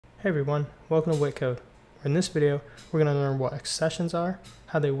Hey everyone, welcome to WittCode. In this video, we're going to learn what sessions are,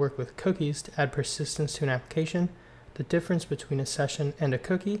 how they work with cookies to add persistence to an application, the difference between a session and a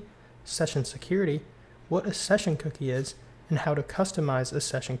cookie, session security, what a session cookie is, and how to customize a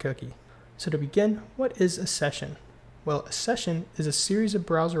session cookie. So to begin, what is a session? Well, a session is a series of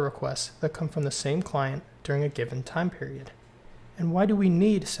browser requests that come from the same client during a given time period. And why do we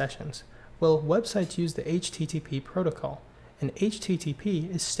need sessions? Well, websites use the HTTP protocol. And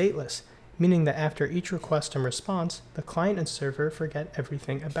HTTP is stateless, meaning that after each request and response, the client and server forget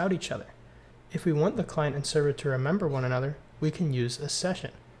everything about each other. If we want the client and server to remember one another, we can use a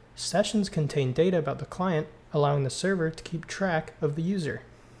session. Sessions contain data about the client, allowing the server to keep track of the user.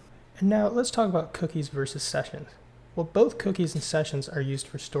 And now let's talk about cookies versus sessions. Well, both cookies and sessions are used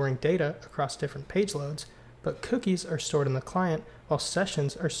for storing data across different page loads, but cookies are stored on the client while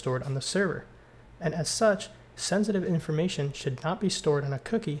sessions are stored on the server. And as such, sensitive information should not be stored on a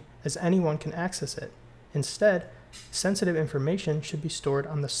cookie as anyone can access it. Instead, sensitive information should be stored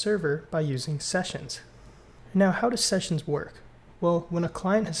on the server by using sessions. Now, how do sessions work? Well, when a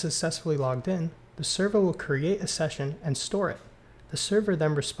client has successfully logged in, the server will create a session and store it. The server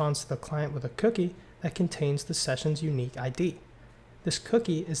then responds to the client with a cookie that contains the session's unique ID. This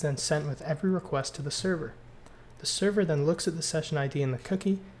cookie is then sent with every request to the server. The server then looks at the session ID in the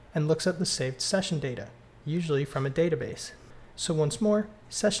cookie and looks at the saved session data, usually from a database. So once more,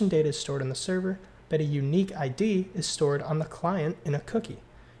 session data is stored on the server, but a unique ID is stored on the client in a cookie.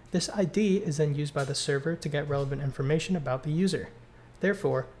 This ID is then used by the server to get relevant information about the user.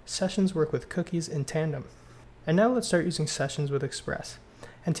 Therefore, sessions work with cookies in tandem. And now let's start using sessions with Express.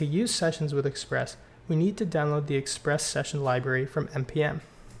 And to use sessions with Express, we need to download the Express session library from npm.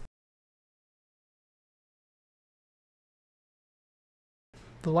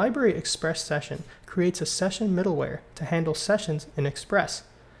 The library Express session creates a session middleware to handle sessions in Express.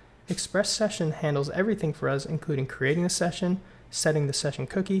 Express session handles everything for us, including creating the session, setting the session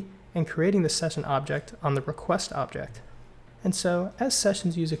cookie, and creating the session object on the request object. And so, as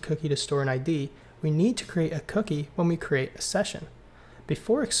sessions use a cookie to store an ID, we need to create a cookie when we create a session.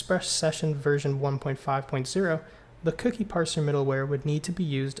 Before Express session version 1.5.0, the cookie-parser middleware would need to be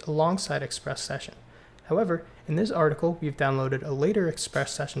used alongside Express session. However, in this article, we've downloaded a later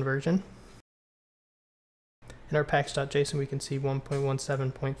Express session version. In our package.json, we can see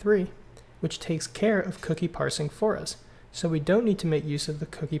 1.17.3, which takes care of cookie parsing for us. So we don't need to make use of the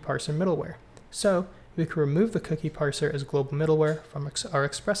cookie parser middleware. So we can remove the cookie parser as global middleware from our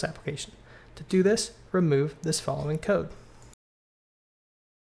Express application. To do this, remove this following code.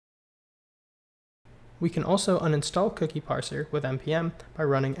 We can also uninstall cookie-parser with npm by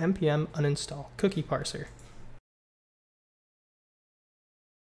running npm uninstall cookie-parser.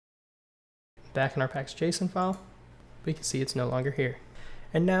 Back in our package.json file, we can see it's no longer here.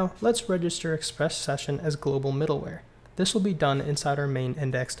 And now let's register Express session as global middleware. This will be done inside our main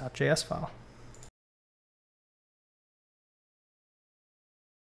index.js file.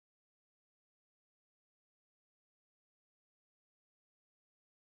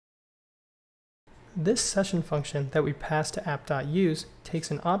 This session function that we pass to app.use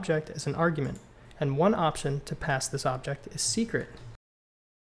takes an object as an argument, and one option to pass this object is secret.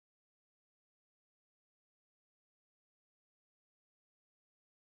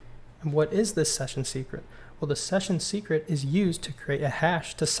 And what is this session secret? Well, the session secret is used to create a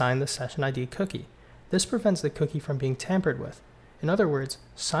hash to sign the session ID cookie. This prevents the cookie from being tampered with. In other words,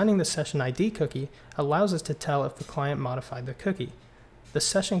 signing the session ID cookie allows us to tell if the client modified the cookie. The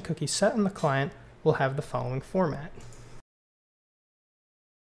session cookie set on the client will have the following format,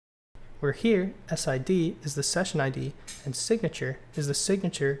 where here SID is the session ID and signature is the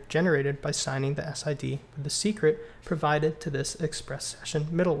signature generated by signing the SID with the secret provided to this Express session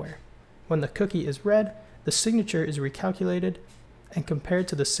middleware. When the cookie is read, the signature is recalculated and compared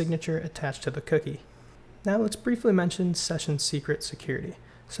to the signature attached to the cookie. Now let's briefly mention session secret security.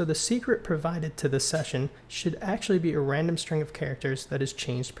 So the secret provided to the session should actually be a random string of characters that is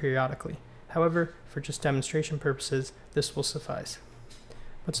changed periodically. However, for just demonstration purposes, this will suffice.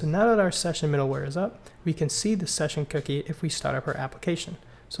 But so now that our session middleware is up, we can see the session cookie if we start up our application.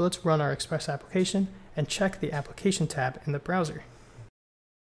 So let's run our Express application and check the application tab in the browser.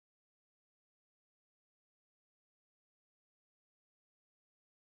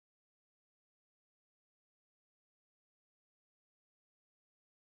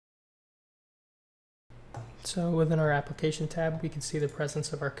 So within our application tab, we can see the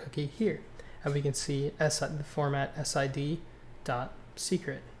presence of our cookie here. And we can see the format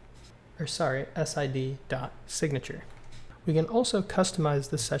sid.secret, sid.signature. We can also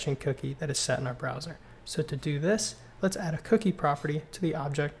customize the session cookie that is set in our browser. So to do this, let's add a cookie property to the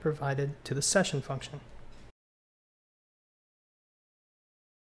object provided to the session function.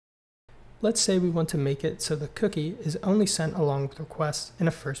 Let's say we want to make it so the cookie is only sent along with requests in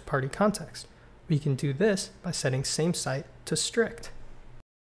a first-party context. We can do this by setting same-site to strict.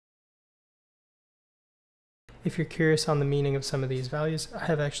 If you're curious on the meaning of some of these values, I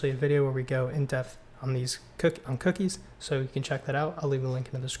have actually a video where we go in depth on these cookies, so you can check that out. I'll leave a link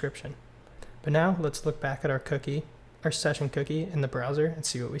in the description. But now let's look back at our session cookie in the browser and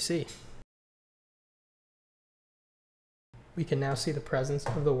see what we see. We can now see the presence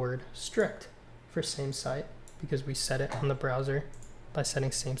of the word strict for same site because we set it on the browser by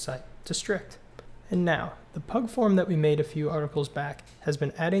setting same site to strict. And now, the pug form that we made a few articles back has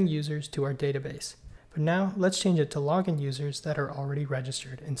been adding users to our database. But now let's change it to login users that are already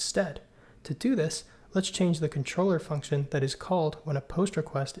registered instead. To do this, let's change the controller function that is called when a post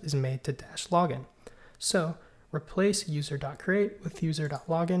request is made to -login. So replace user.create with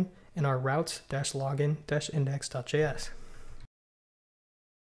user.login in our routes-login-index.js.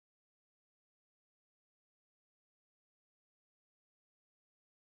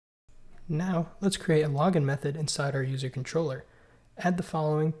 Now, let's create a login method inside our user controller. Add the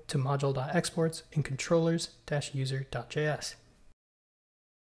following to module.exports in controllers-user.js.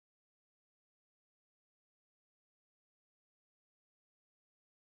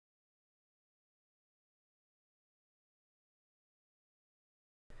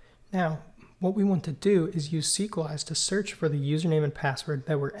 Now, what we want to do is use sequelize to search for the username and password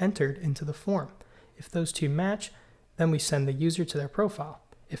that were entered into the form. If those two match, then we send the user to their profile.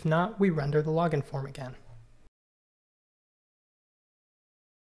 If not, we render the login form again.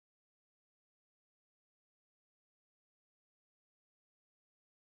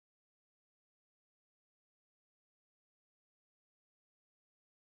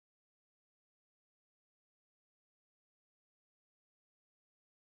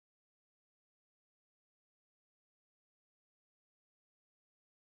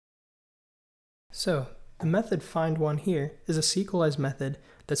 So, the method findOne here is a sequelize method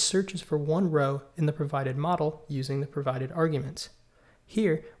that searches for one row in the provided model using the provided arguments.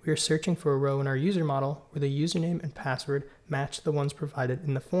 Here, we are searching for a row in our user model where the username and password match the ones provided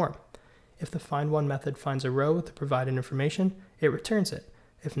in the form. If the findOne method finds a row with the provided information, it returns it.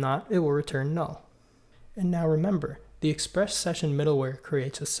 If not, it will return null. And now remember, the express session middleware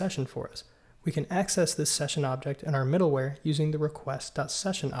creates a session for us. We can access this session object in our middleware using the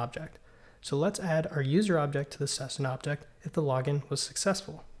request.session object. So let's add our user object to the session object if the login was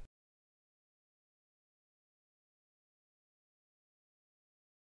successful.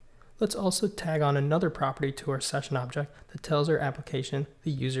 Let's also tag on another property to our session object that tells our application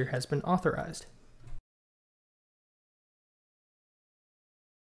the user has been authorized.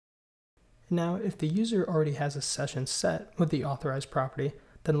 Now, if the user already has a session set with the authorized property,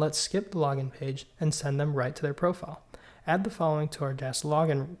 then let's skip the login page and send them right to their profile. Add the following to our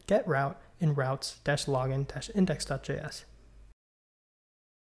 -login get route in routes-login-index.js.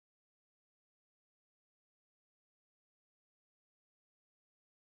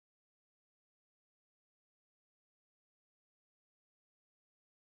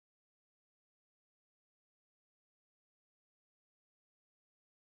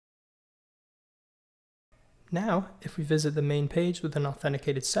 Now, if we visit the main page with an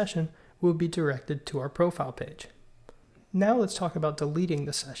authenticated session, we'll be directed to our profile page. Now let's talk about deleting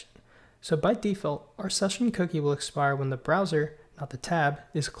the session. So by default, our session cookie will expire when the browser, not the tab,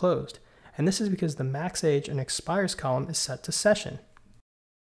 is closed. And this is because the max age and expires column is set to session,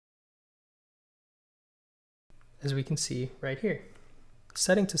 as we can see right here.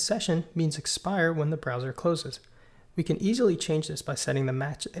 Setting to session means expire when the browser closes. We can easily change this by setting the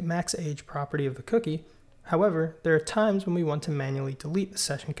max age property of the cookie. However, there are times when we want to manually delete the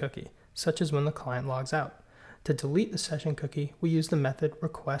session cookie, such as when the client logs out. To delete the session cookie, we use the method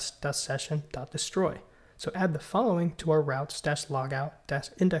request.session.destroy. So add the following to our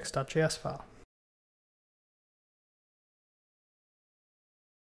routes-logout-index.js file.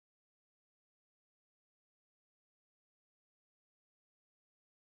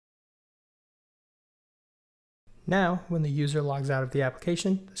 Now, when the user logs out of the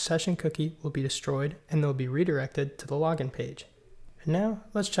application, the session cookie will be destroyed and they'll be redirected to the login page. And now,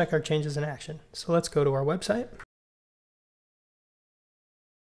 let's check our changes in action. So let's go to our website.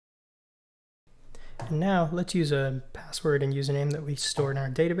 And now, let's use a password and username that we stored in our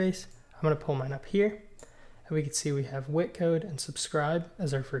database. I'm going to pull mine up here. And we can see we have WittCode and subscribe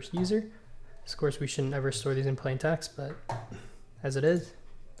as our first user. Of course, we shouldn't ever store these in plain text, but as it is.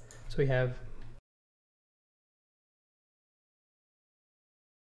 So we have,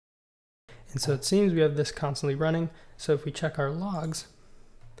 And so it seems we have this constantly running. So if we check our logs,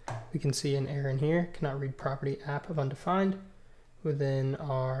 we can see an error in here, cannot read property app of undefined within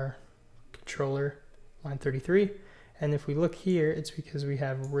our controller line 33. And if we look here, it's because we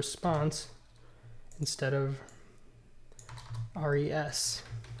have response instead of res.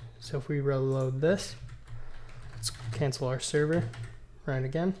 So if we reload this, let's cancel our server, run it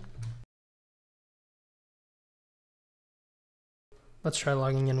again. Let's try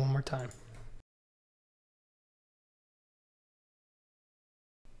logging in one more time.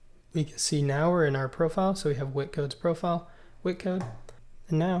 We can see now we're in our profile, so we have WittCode's profile, WittCode.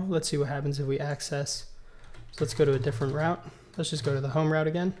 And now let's see what happens if we access. So let's go to a different route. Let's just go to the home route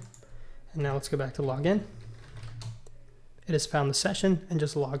again. And now let's go back to login. It has found the session and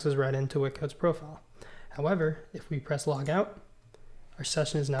just logs us right into WittCode's profile. However, if we press log out, our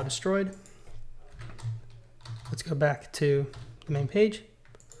session is now destroyed. Let's go back to the main page,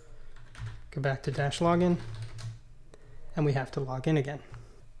 go back to -login, and we have to log in again.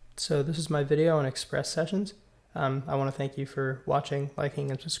 So this is my video on Express sessions. I want to thank you for watching, liking,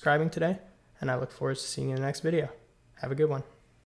 and subscribing today, and I look forward to seeing you in the next video. Have a good one.